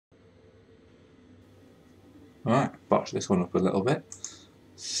Alright, botch this one up a little bit.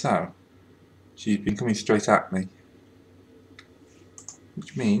 So, she's been coming straight at me.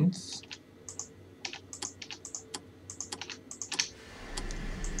 Which means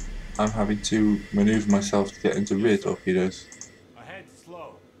I'm having to manoeuvre myself to get into rear torpedoes. Ahead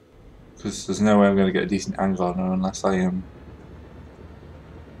slow. Because there's no way I'm going to get a decent angle on her unless I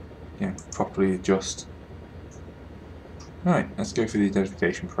properly adjust. Right, let's go through the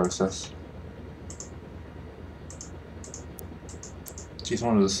identification process. She's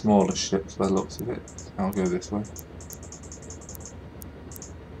one of the smaller ships by the looks of it. I'll go this way.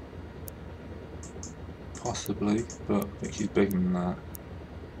 Possibly, but I think she's bigger than that.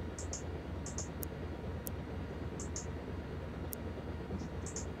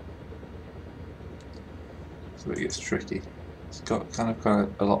 So it gets tricky. It's got kind of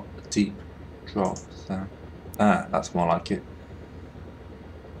a lot of deep drop. So that's more like it.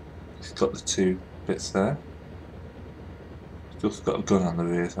 It's got the two bits there. It's also got a gun on the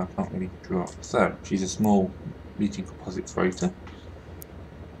rear, so I can't really drop. So she's a small, medium composite freighter.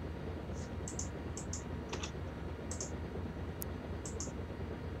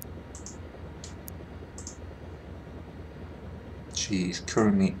 She's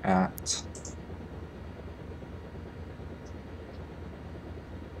currently at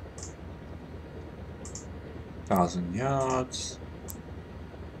 1,000 yards.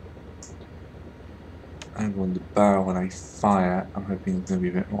 And on the bow, when I fire, I'm hoping it's going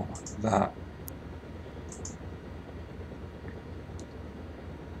to be a bit more like that.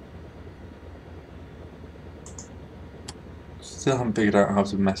 Still haven't figured out how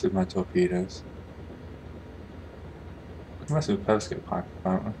to mess with my torpedoes. I can mess with periscope pipe,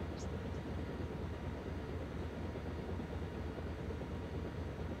 apparently.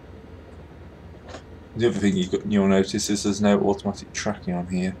 The other thing you'll notice is there's no automatic tracking on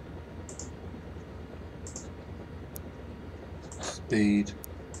here. Speed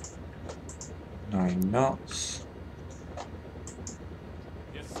 9 knots.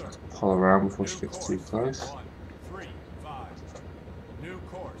 Yes, sir. Pull around before she gets too close. 135. New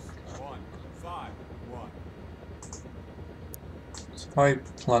course 151. So if I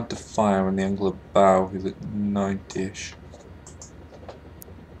plan to fire when the angle of bow is at 90ish,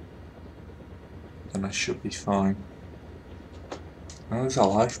 then I should be fine. Oh, those are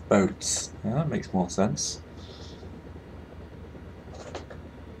lifeboats. Yeah, that makes more sense.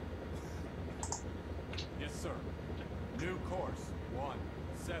 Yes, sir. New course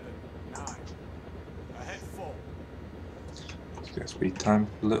 179. Ahead full. Let's get speed time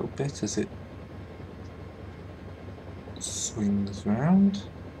a little bit as it swings round.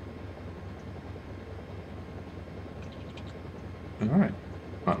 Alright,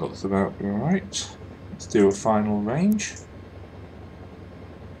 that looks about right. Let's do a final range.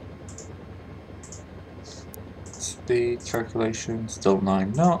 Speed calculation, still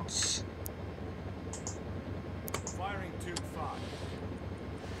 9 knots. Firing tube 5.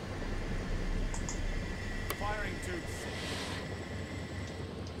 Firing tube 6.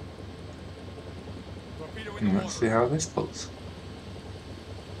 Torpedo in the Let's see water. how this looks.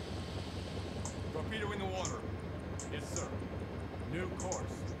 Torpedo in the water. Yes, sir. New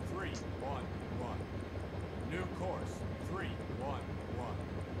course 311. New course 311.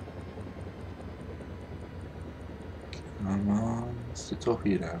 Come on, it's the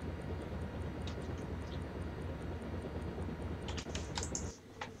torpedo.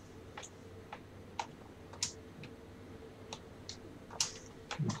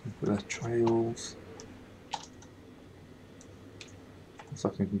 Looking for the trails. Looks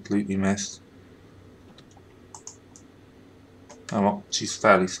like I completely missed. Oh well, she's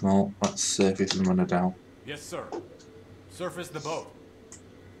fairly small. Let's surface and run her down. Yes, sir. Surface the boat.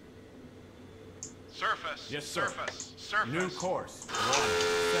 Surface. Yes, sir. Surface. Surface. New course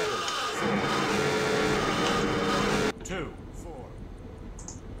 174. 24.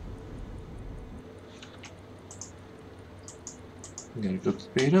 I'm gonna good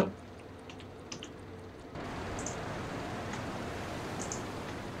speed up.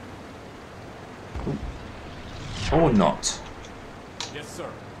 Ooh. Or not. Yes, sir.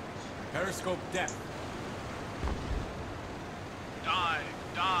 Periscope depth. Dive.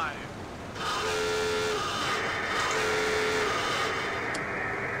 Dive.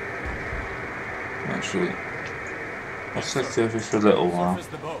 Actually, I'll stay surface for a little while.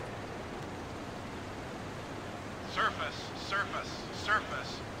 Surface the boat. Surface. Surface.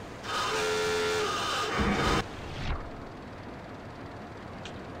 Surface.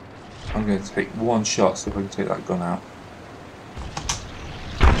 I'm going to take one shot so if I can take that gun out.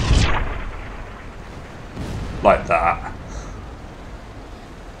 Like that.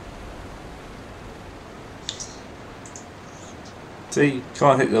 See,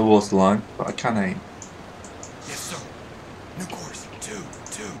 can't hit the water line, but I can aim. Yes, sir. New course.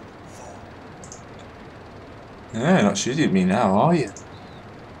 224. Yeah, not shooting at me now, are you?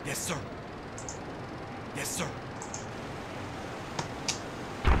 Yes, sir. Yes, sir.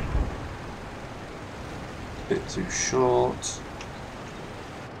 Bit too short.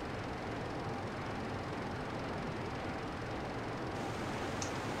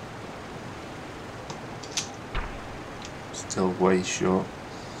 Still way short.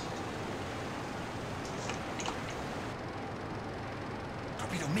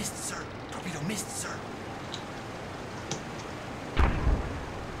 Torpedo missed, sir. Torpedo missed, sir.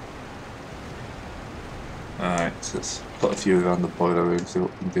 Alright, so let's put a few around the boiler room, see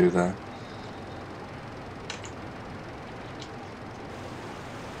what we can do there.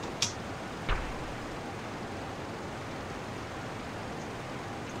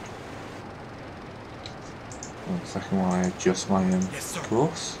 One second while I adjust my Yes, sir.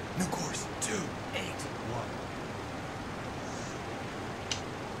 course. New course.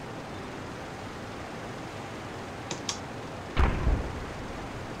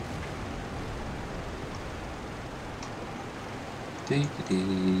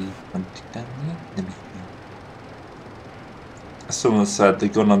 281. As someone said, the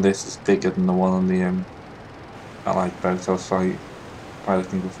gun on this is bigger than the one on the Allied boat I was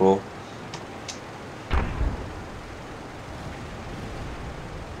piloting before.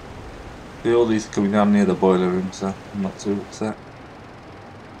 All these are coming down near the boiler room, so I'm not too upset.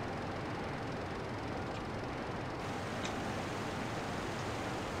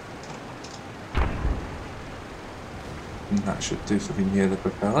 And that should do something near the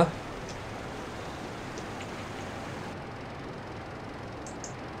propeller.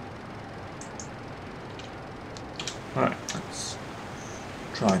 Right, let's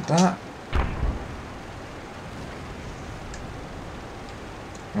try that.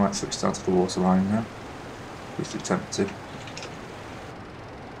 I might switch down to the water line now. At least attempt to.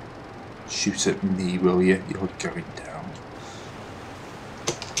 Shoot at me, will you? You're going down.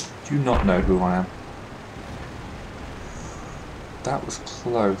 Do you not know who I am? That was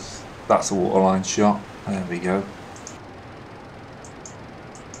close. That's a waterline shot. There we go.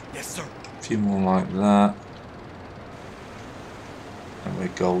 Yes, sir. A few more like that. And we're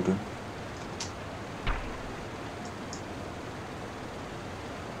golden.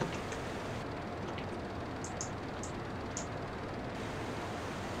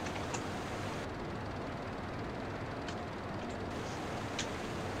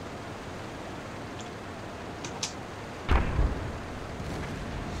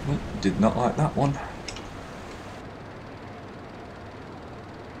 Did not like that one.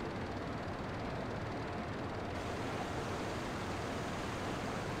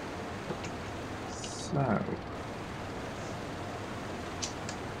 So I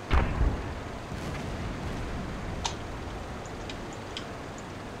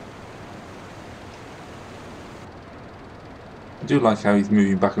do like how he's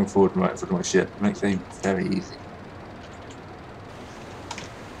moving back and forward right in front of my ship. It makes aim very easy.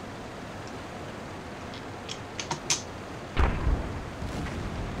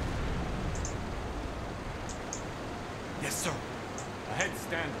 Yes, sir. Ahead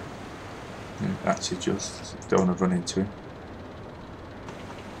standard. Actually, just don't want to run into him.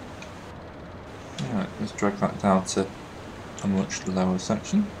 Alright, let's drag that down to a much lower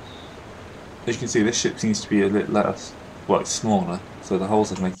section. As you can see, this ship seems to be a bit less, well, it's smaller, so the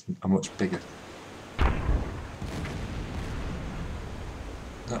holes are making are much bigger. Does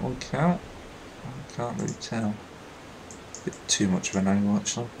that one count? I can't really tell. A bit too much of an angle,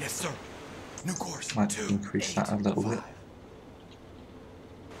 actually. Yes, sir. New course. Might increase that a little bit.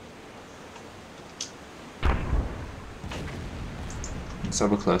 Let's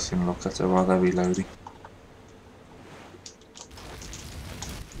have a closer look at her while they're reloading.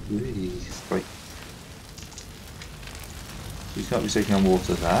 Right. She's got to be taking on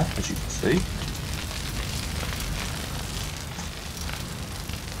water there, as you can see.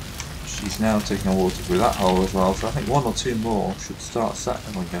 She's now taking on water through that hole as well, so I think one or two more should start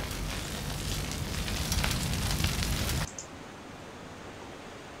settling again.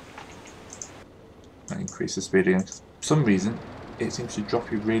 That increases the speed again. For some reason, it seems to drop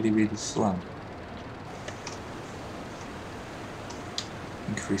you really, really slow.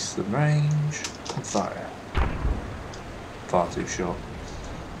 Increase the range and fire. Far too short.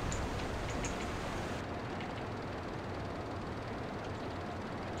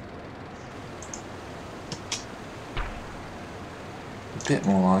 A bit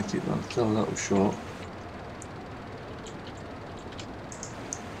more like it, but still a little short.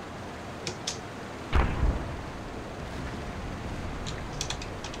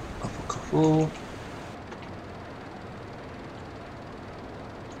 Careful.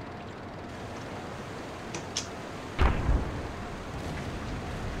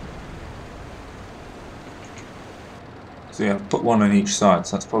 So yeah, I've put one on each side,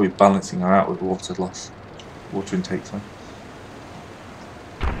 so that's probably balancing her out with water loss, water intake. So.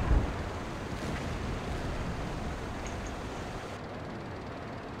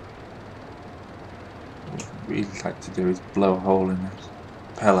 What I'd really like to do is blow a hole in the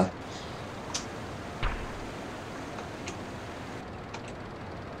propeller.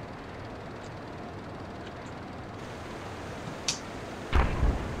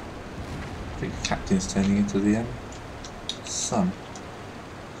 I think the captain's turning into the sun.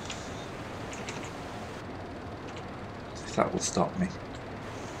 If that will stop me.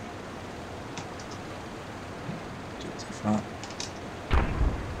 Do it too far.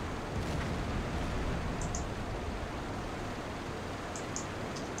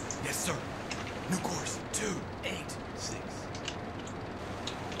 Yes, sir. New course 286.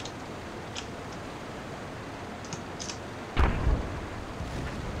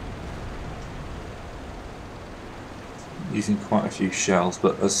 Using quite a few shells,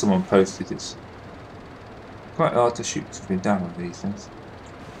 but as someone posted, it's quite hard to shoot something down with these things.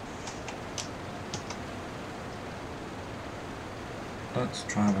 Let's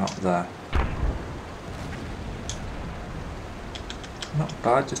try about there. Not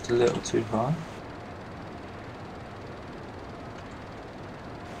bad, just a little too high.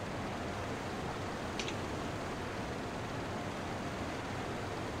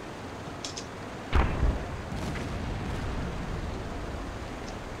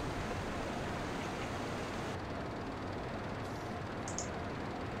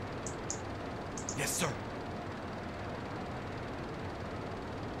 Yes, sir.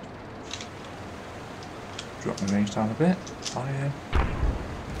 Drop my range down a bit. Fire.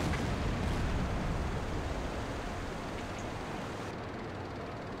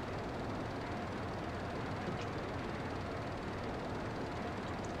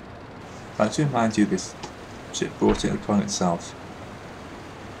 I do remind you, this ship brought it upon itself.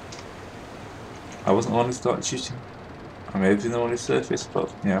 I wasn't the one who started shooting. I may have been the one who surfaced,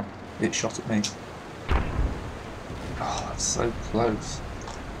 but you know, it shot at me. Oh, that's so close.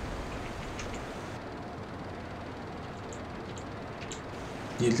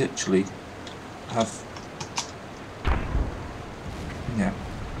 You literally have, yeah,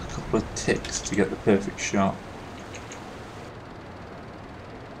 a couple of ticks to get the perfect shot.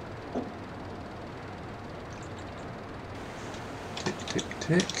 Tick, tick,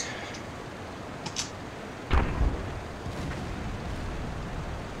 tick.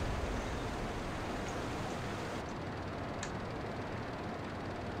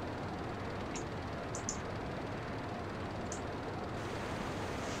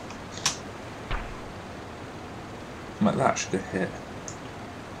 Like that should have hit.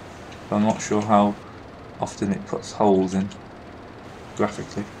 But I'm not sure how often it puts holes in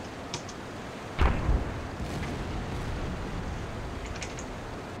graphically.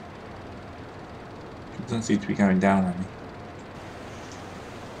 It doesn't seem to be going down any.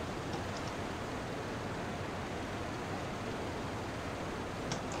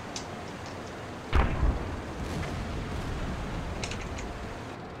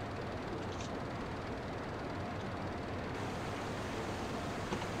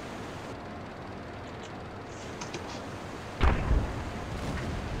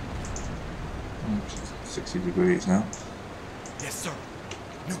 Oops, 60 degrees now. Yes, sir.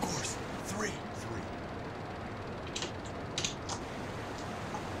 New course 3.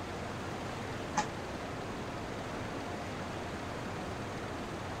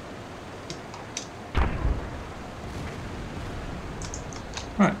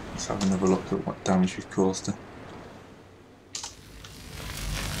 Right, let's have another look at what damage we've caused her.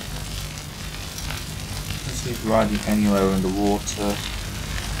 Let's see if riding anywhere underwater.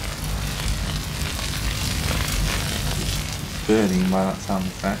 Burning by that sound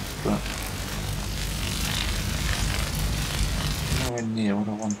effect, but nowhere near what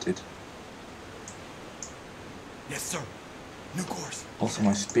I wanted. Yes, sir. New course. Also,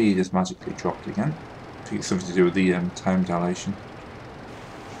 my speed has magically dropped again. I think it's something to do with the time dilation.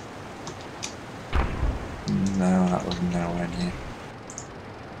 No, that was nowhere near.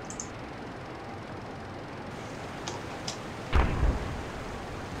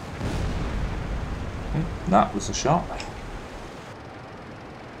 That was a shot.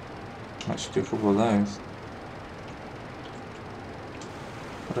 Might should do a couple of those.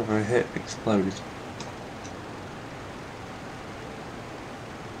 Whatever I hit exploded.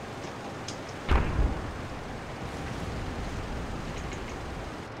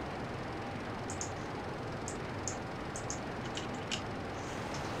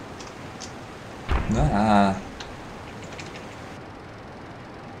 Ah.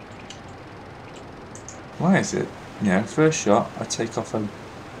 Why is it? You know, first shot, I take off a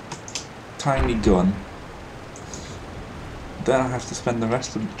tiny gun. Then I have to spend the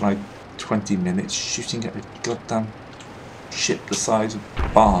rest of like 20 minutes shooting at a goddamn ship the size of a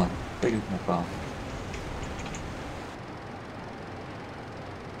barn. Bigger than a barn.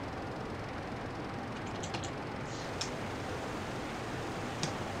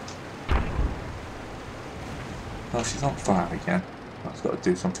 Oh, she's on fire again. I've got to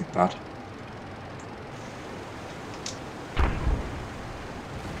do something bad.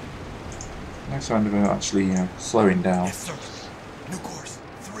 No sign of her actually slowing down. Yes, sir. New course.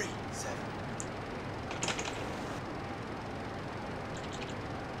 37.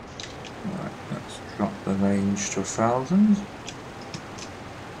 Right, let's drop the range to 1,000.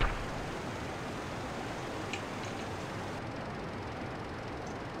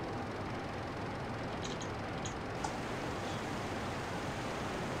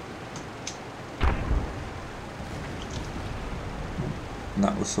 And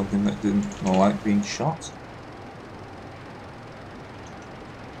that was something that didn't like being shot.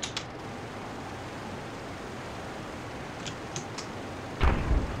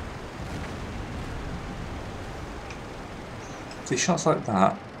 See, shots like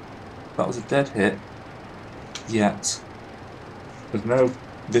that, that was a dead hit, yet there's no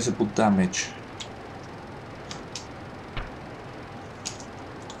visible damage.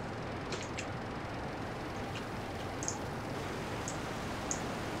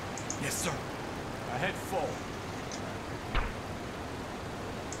 Yes, sir. Ahead full.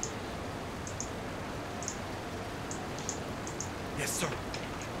 Yes, sir.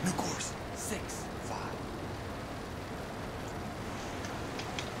 New course. 6-5.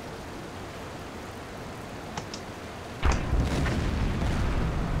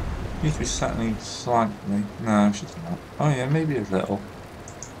 Needs to be settling slightly. No, she's not. Oh yeah, maybe a little.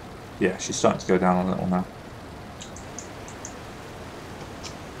 Yeah, she's starting to go down a little now.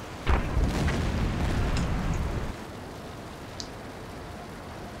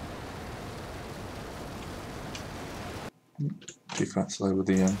 Be quite slow with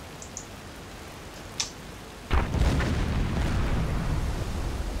the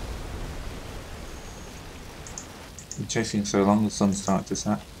been chasing so long, the sun's starting to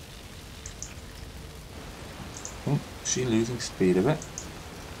set. Oh, is she losing speed a bit?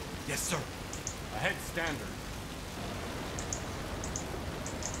 Yes, sir. Ahead standard.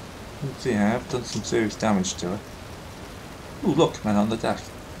 See, I have done some serious damage to her. Oh, look, men on the deck.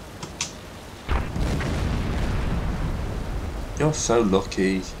 You're so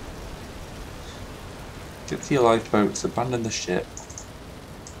lucky. Get to your lifeboats, abandon the ship.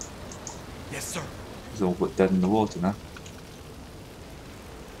 Yes, sir. He's all but dead in the water now.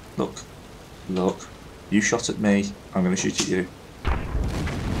 Look. Look. You shot at me, I'm going to shoot at you.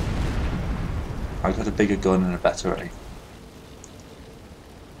 I got a bigger gun and a better aim.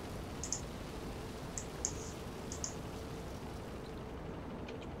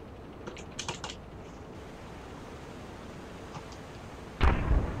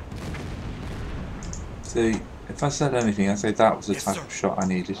 See, if I said anything, I'd say that was the Yes, type sir. of shot I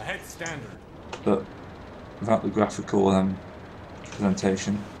needed. Ahead standard. But without the graphical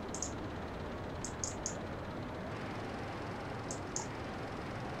presentation.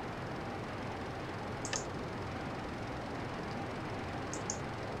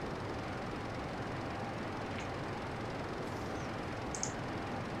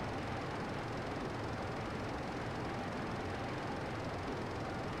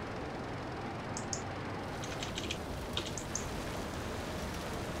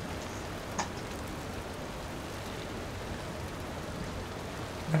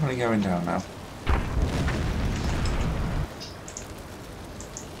 Definitely going down now.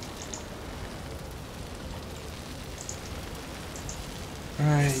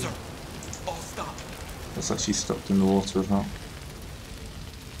 Right. Yes, sir. All stop. Looks like she's stuck in the water as well.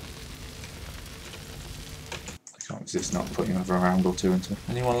 I can't resist not putting another round or two into it.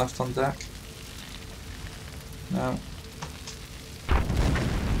 Anyone left on deck? No.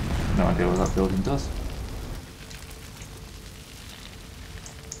 No idea what that building does.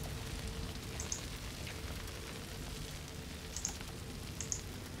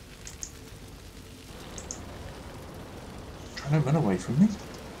 Trying to run away from me.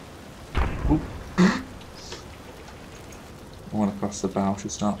 Oop. I went across the bow,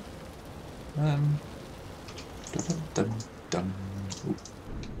 should start. Dun, dun, dun, dun. Oop.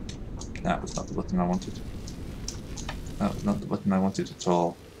 That was not the button I wanted. That was not the button I wanted at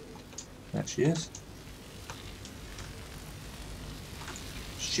all. There she is.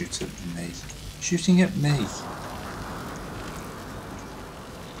 Shoot at me. Shooting at me.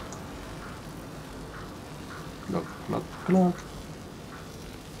 Glug, glug, glug.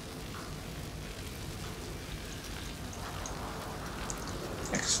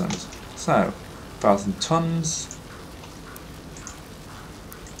 Excellent. So, 1,000 tons.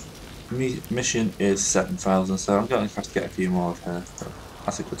 Mission is 7,000, so I'm going to have to get a few more of her. But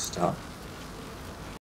that's a good start.